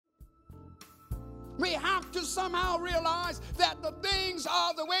We have to somehow realize that the things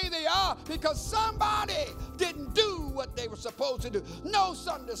are the way they are because somebody didn't do what they were supposed to do. No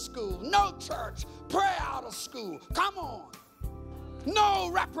Sunday school, no church, pray out of school. Come on.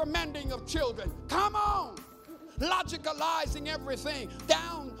 No reprimanding of children. Come on. Logicalizing everything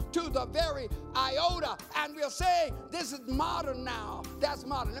down to the very iota. And we're saying this is modern now. That's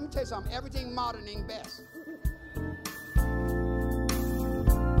modern. Let me tell you something. Everything modern ain't best.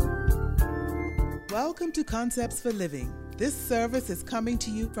 Welcome to Concepts for Living. This service is coming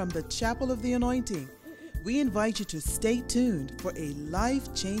to you from the Chapel of the Anointing. We invite you to stay tuned for a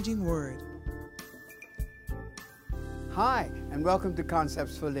life-changing word. Hi, and welcome to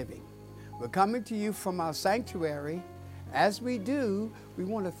Concepts for Living. We're coming to you from our sanctuary. As we do, we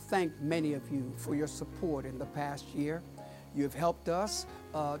want to thank many of you for your support in the past year. You have helped us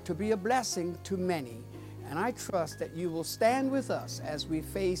to be a blessing to many, and I trust that you will stand with us as we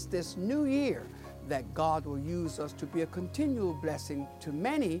face this new year, that God will use us to be a continual blessing to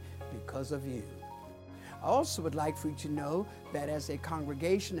many because of you. I also would like for you to know that as a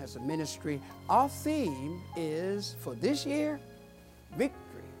congregation, as a ministry, our theme is for this year,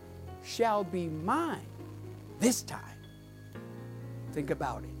 victory shall be mine this time. Think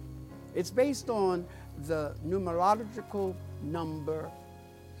about it. It's based on the numerological number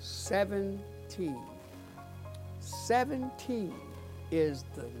 17. 17 is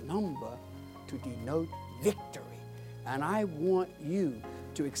the number to denote victory. And I want you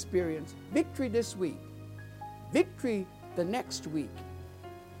to experience victory this week, victory the next week,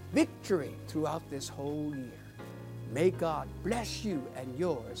 victory throughout this whole year. May God bless you and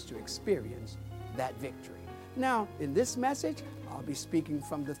yours to experience that victory. Now, in this message, I'll be speaking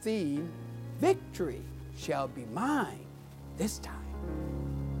from the theme, Victory Shall Be Mine This Time.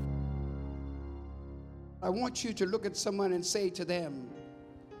 I want you to look at someone and say to them,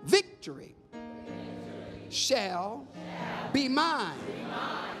 victory shall be mine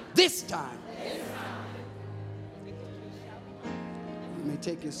this time. You may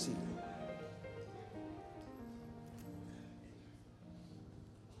take your seat.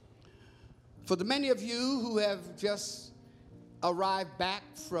 For the many of you who have just arrived back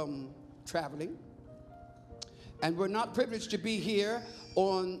from traveling and were not privileged to be here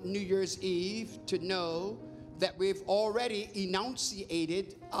on New Year's Eve, to know that we've already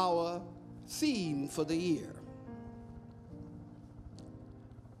enunciated our theme for the year.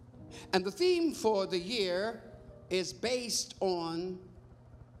 And the theme for the year is based on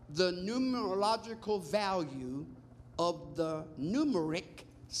the numerological value of the numeric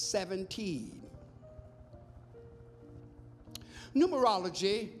 17.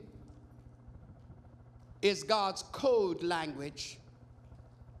 Numerology is God's code language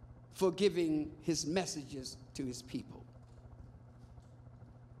for giving his messages to his people.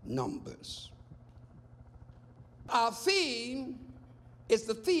 Numbers. Our theme is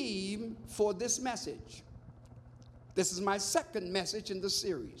the theme for this message. This is my second message in the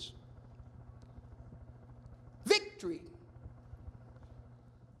series. Victory.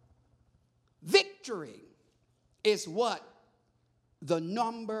 Victory is what the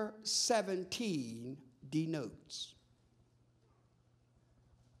number 17 denotes.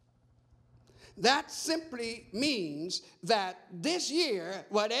 That simply means that this year,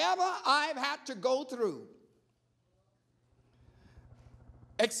 whatever I've had to go through,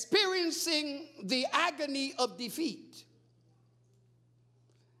 experiencing the agony of defeat,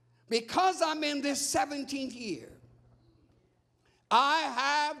 because I'm in this 17th year, I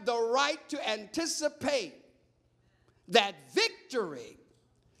have the right to anticipate that victory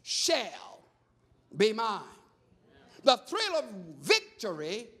shall be mine. The thrill of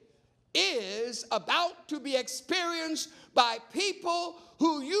victory is about to be experienced by people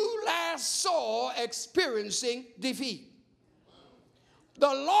who you last saw experiencing defeat. The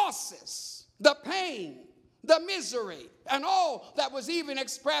losses, the pain, the misery, and all that was even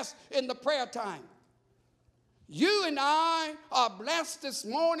expressed in the prayer time. You and I are blessed this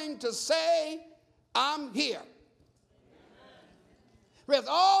morning to say, I'm here. With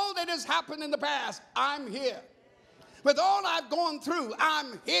all that has happened in the past, I'm here. With all I've gone through,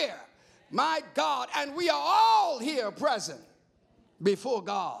 I'm here. My God, and we are all here present before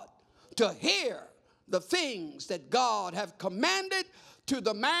God to hear the things that God have commanded to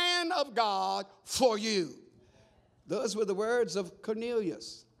the man of God for you. Those were the words of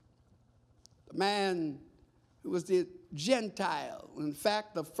Cornelius, the man who was the Gentile, in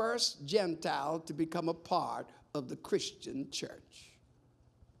fact, the first Gentile to become a part of the Christian church.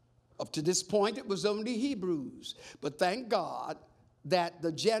 Up to this point, it was only Hebrews. But thank God, that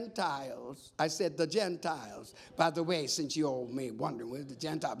the Gentiles, I said the Gentiles, by the way, since you all may be wondering where's the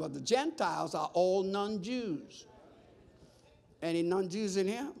Gentiles, but the Gentiles are all non-Jews. Any non-Jews in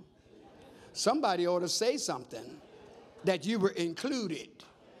here? Somebody ought to say something that you were included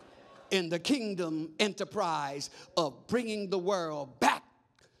in the kingdom enterprise of bringing the world back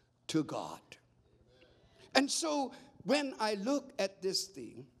to God. And so when I look at this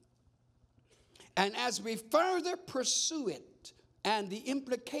thing, and as we further pursue it and the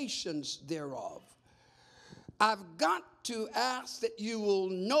implications thereof, I've got to ask that you will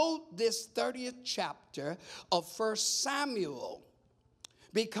note this 30th chapter of 1 Samuel,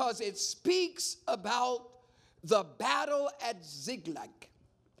 because it speaks about the battle at Ziklag.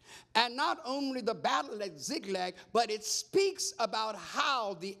 And not only the battle at Ziklag, but it speaks about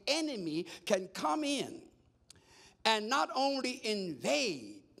how the enemy can come in and not only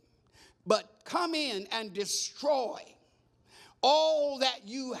invade, but come in and destroy all that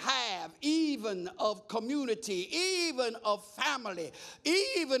you have, even of community, even of family,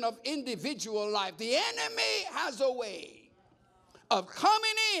 even of individual life. The enemy has a way of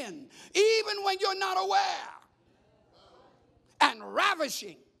coming in, even when you're not aware, and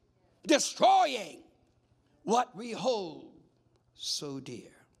ravishing, destroying what we hold so dear.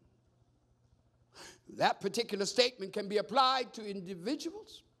 That particular statement can be applied to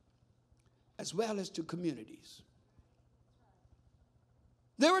individuals as well as to communities.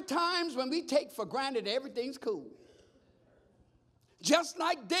 There are times when we take for granted everything's cool. Just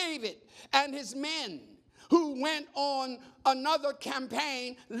like David and his men who went on another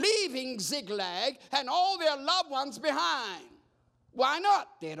campaign, leaving Ziklag and all their loved ones behind. Why not?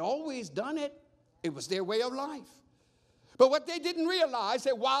 They'd always done it. It was their way of life. But what they didn't realize,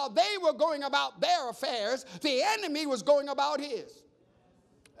 that while they were going about their affairs, the enemy was going about his.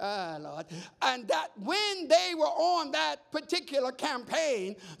 Lord. And that when they were on that particular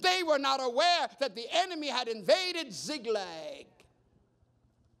campaign, they were not aware that the enemy had invaded Ziklag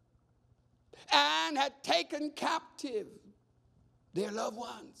and had taken captive their loved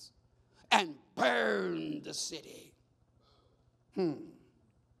ones and burned the city.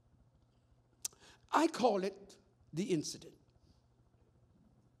 I call it the incident.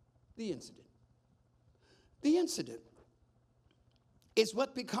 The incident. The incident is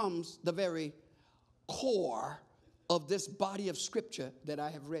what becomes the very core of this body of scripture that I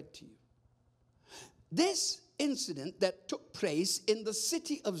have read to you. This incident that took place in the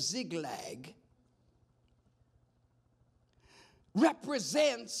city of Ziklag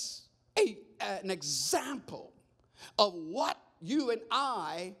represents an example of what you and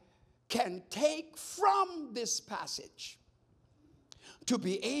I can take from this passage to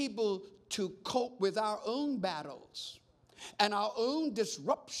be able to cope with our own battles and our own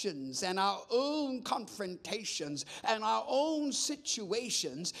disruptions and our own confrontations and our own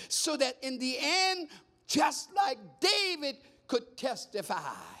situations, so that in the end, just like David could testify,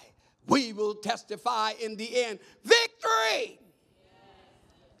 we will testify in the end. Victory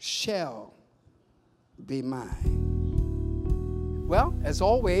shall be mine. Well, as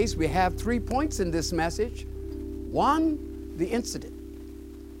always, we have 3 points in this message. 1, the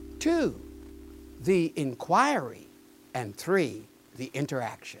incident. 2, the inquiry. And 3, the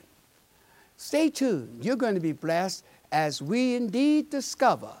interaction. Stay tuned. You're going to be blessed as we indeed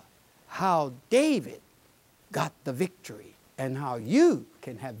discover how David got the victory and how you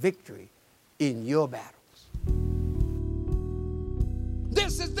can have victory in your battles.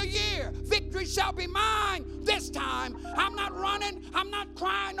 This is the year. Victory shall be mine this time. I'm not running. I'm not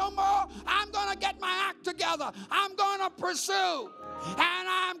crying no more. I'm going to get my act together. I'm going to pursue. And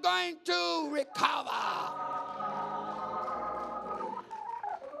I'm going to recover.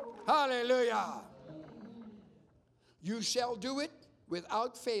 Hallelujah. You shall do it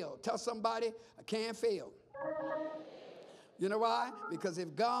without fail. Tell somebody, I can't fail. You know why? Because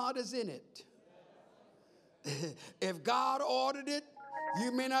if God is in it, if God ordered it,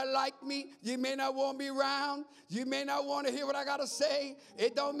 you may not like me. You may not want me around. You may not want to hear what I got to say.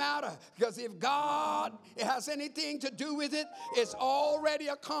 It don't matter. Because if God has anything to do with it, it's already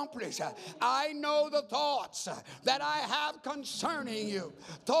accomplished. I know the thoughts that I have concerning you.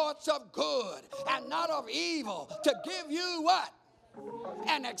 Thoughts of good and not of evil. To give you what?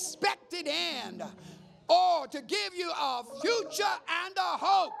 An expected end. Or to give you a future and a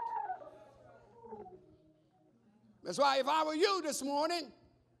hope. That's why if I were you this morning,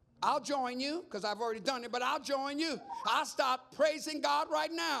 I'll join you, because I've already done it, but I'll join you. I'll start praising God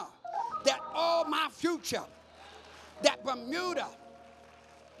right now that all my future, that Bermuda,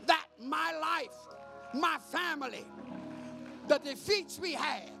 that my life, my family, the defeats we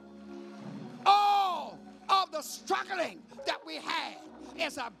had, all of the struggling that we had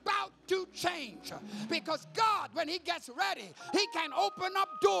is about to change, because God, when he gets ready, he can open up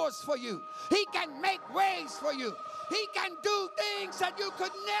doors for you. He can make ways for you. He can do things that you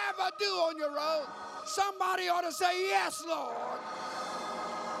could never do on your own. Somebody ought to say, yes, Lord.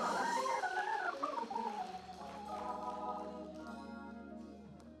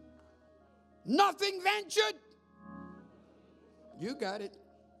 Nothing ventured. You got it.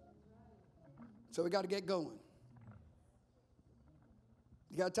 So we got to get going.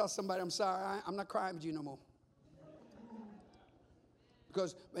 You got to tell somebody, I'm sorry, I'm not crying with you no more.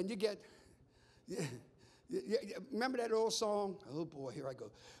 Because when you get, remember that old song? Oh boy, here I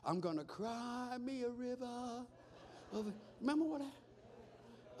go. I'm going to cry me a river. Remember what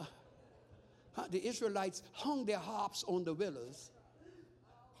the Israelites hung their harps on the willows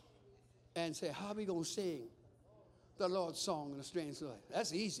and said, how are we going to sing the Lord's song in a strange way?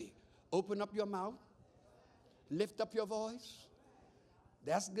 That's easy. Open up your mouth. Lift up your voice.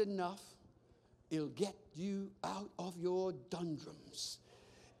 That's good enough. It'll get you out of your doldrums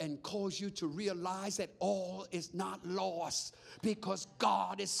and cause you to realize that all is not lost, because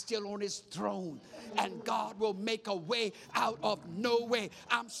God is still on his throne and God will make a way out of no way.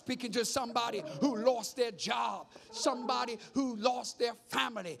 I'm speaking to somebody who lost their job, somebody who lost their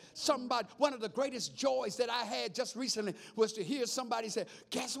family, somebody. One of the greatest joys that I had just recently was to hear somebody say,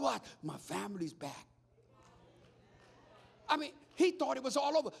 guess what? My family's back. I mean, he thought it was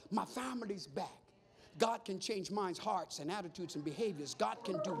all over. My family's back. God can change minds, hearts, and attitudes and behaviors. God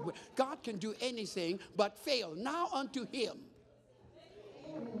can do anything but fail. Now unto him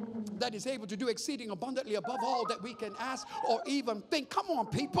that is able to do exceeding abundantly above all that we can ask or even think. Come on,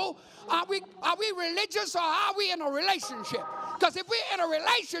 people. Are we religious, or are we in a relationship? Because if we're in a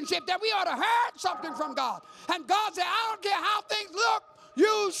relationship, then we ought to hear something from God. And God said, I don't care how things look,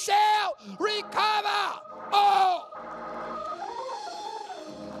 you shall recover all.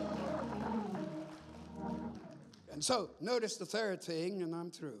 And so, notice the third thing, and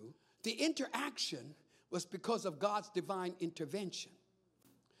I'm through. The interaction was because of God's divine intervention.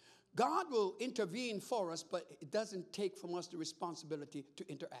 God will intervene for us, but it doesn't take from us the responsibility to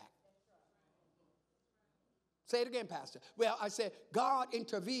interact. Say it again, Pastor. Well, I said God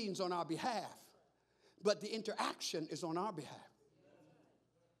intervenes on our behalf, but the interaction is on our behalf.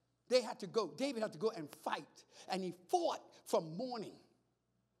 David had to go and fight, and he fought from morning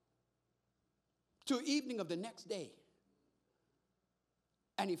to evening of the next day.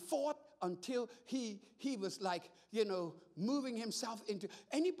 And he fought until he was like, moving himself into.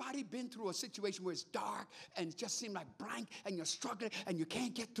 Anybody been through a situation where it's dark and it just seemed like blank and you're struggling and you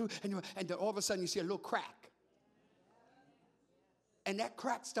can't get through, and then all of a sudden you see a little crack. And that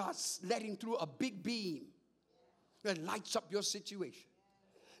crack starts letting through a big beam that lights up your situation.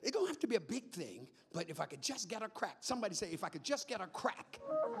 It don't have to be a big thing, but if I could just get a crack. Somebody say, if I could just get a crack.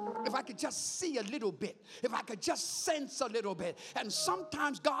 If I could just see a little bit. If I could just sense a little bit. And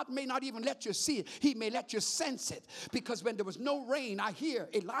sometimes God may not even let you see it. He may let you sense it. Because when there was no rain, I hear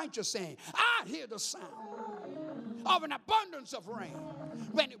Elijah saying, I hear the sound of an abundance of rain.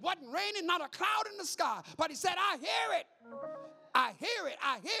 When it wasn't raining, not a cloud in the sky. But he said, I hear it. I hear it.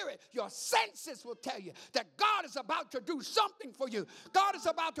 I hear it. Your senses will tell you that God is about to do something for you. God is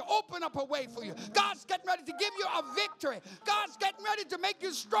about to open up a way for you. God's getting ready to give you a victory. God's getting ready to make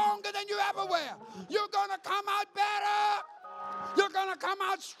you stronger than you ever were. You're going to come out better. You're going to come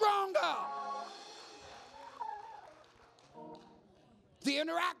out stronger. The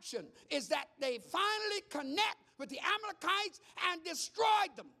interaction is that they finally connect with the Amalekites and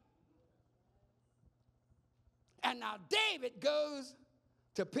destroyed them. And now David goes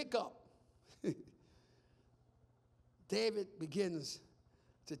to pick up. David begins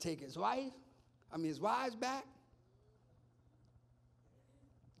to take his wives back.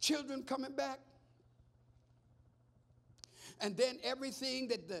 Children coming back. And then everything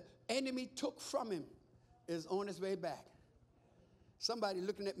that the enemy took from him is on its way back. Somebody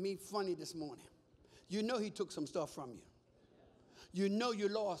looking at me funny this morning. You know he took some stuff from you. You know you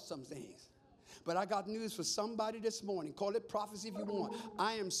lost some things. But I got news for somebody this morning. Call it prophecy if you want.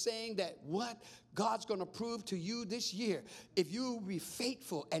 I am saying that what God's going to prove to you this year, if you will be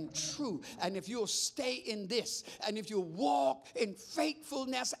faithful and true, and if you'll stay in this, and if you walk in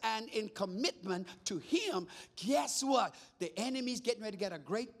faithfulness and in commitment to him, guess what? The enemy's getting ready to get a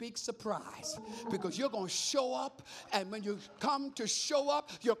great big surprise, because you're going to show up, and when you come to show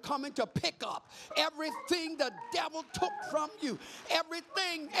up, you're coming to pick up everything the devil took from you.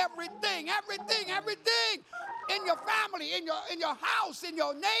 Everything in your family, in your house, in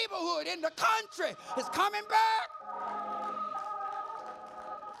your neighborhood, in the country is coming back.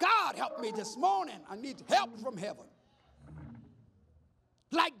 God, help me this morning. I need help from heaven.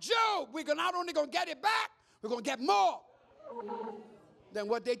 Like Job, we're not only going to get it back, we're going to get more than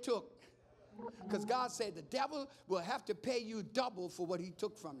what they took. Because God said the devil will have to pay you double for what he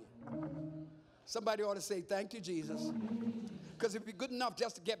took from you. Somebody ought to say, thank you, Jesus. Because it'd be good enough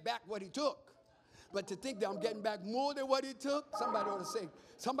just to get back what he took. But to think that I'm getting back more than what he took, somebody ought to say,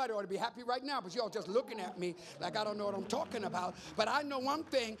 somebody ought to be happy right now. But y'all just looking at me like I don't know what I'm talking about. But I know one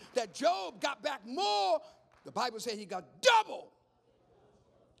thing, that Job got back more. The Bible said he got double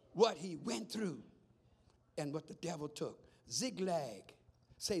what he went through and what the devil took. Ziglag.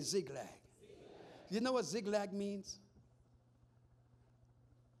 Say ziglag. You know what ziglag means?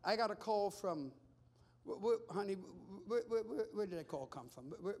 I got a call from, honey, where did that call come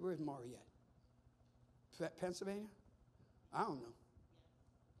from? Where's Mariette? Pennsylvania? I don't know.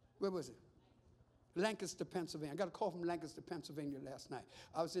 Where was it? Lancaster, Pennsylvania. I got a call from Lancaster, Pennsylvania last night.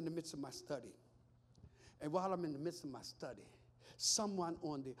 I was in the midst of my study. And while I'm in the midst of my study, someone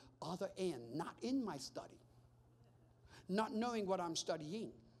on the other end, not in my study, not knowing what I'm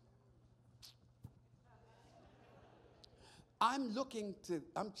studying, I'm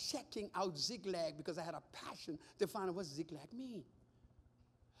checking out Ziglag because I had a passion to find out what Ziglag means.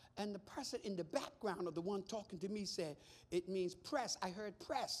 And the person in the background of the one talking to me said, it means press. I heard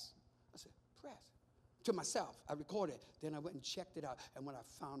press. I said, press. To myself, I recorded it. Then I went and checked it out. And when I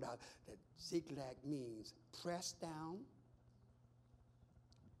found out that Ziglag means press down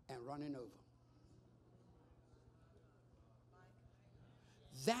and running over.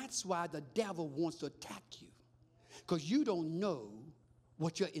 That's why the devil wants to attack you. Because you don't know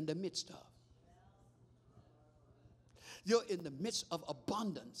what you're in the midst of. You're in the midst of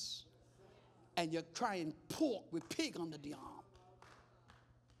abundance, and you're trying pork with pig under the arm.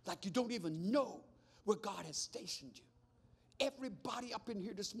 Like you don't even know where God has stationed you. Everybody up in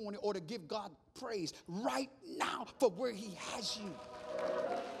here this morning ought to give God praise right now for where he has you.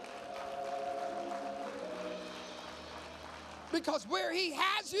 Because where he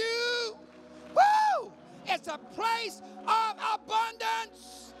has you, woo, it's a place of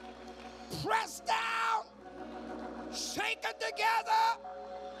abundance. Pressed down, shaken together,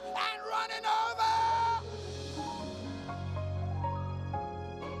 and running over.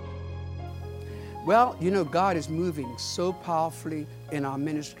 Well, you know, God is moving so powerfully in our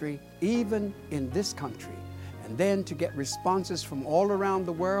ministry, even in this country. And then to get responses from all around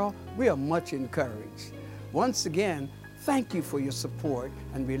the world, we are much encouraged. Once again, thank you for your support,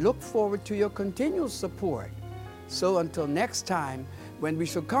 and we look forward to your continual support. So until next time, when we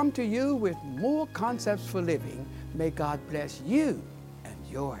shall come to you with more Concepts for Living, may God bless you and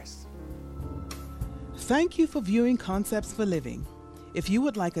yours. Thank you for viewing Concepts for Living. If you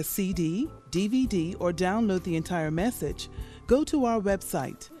would like a CD, DVD, or download the entire message, go to our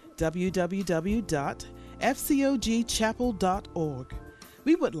website, www.fcogchapel.org.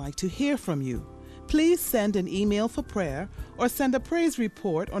 We would like to hear from you. Please send an email for prayer or send a praise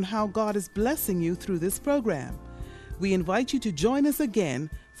report on how God is blessing you through this program. We invite you to join us again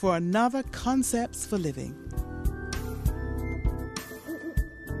for another Concepts for Living.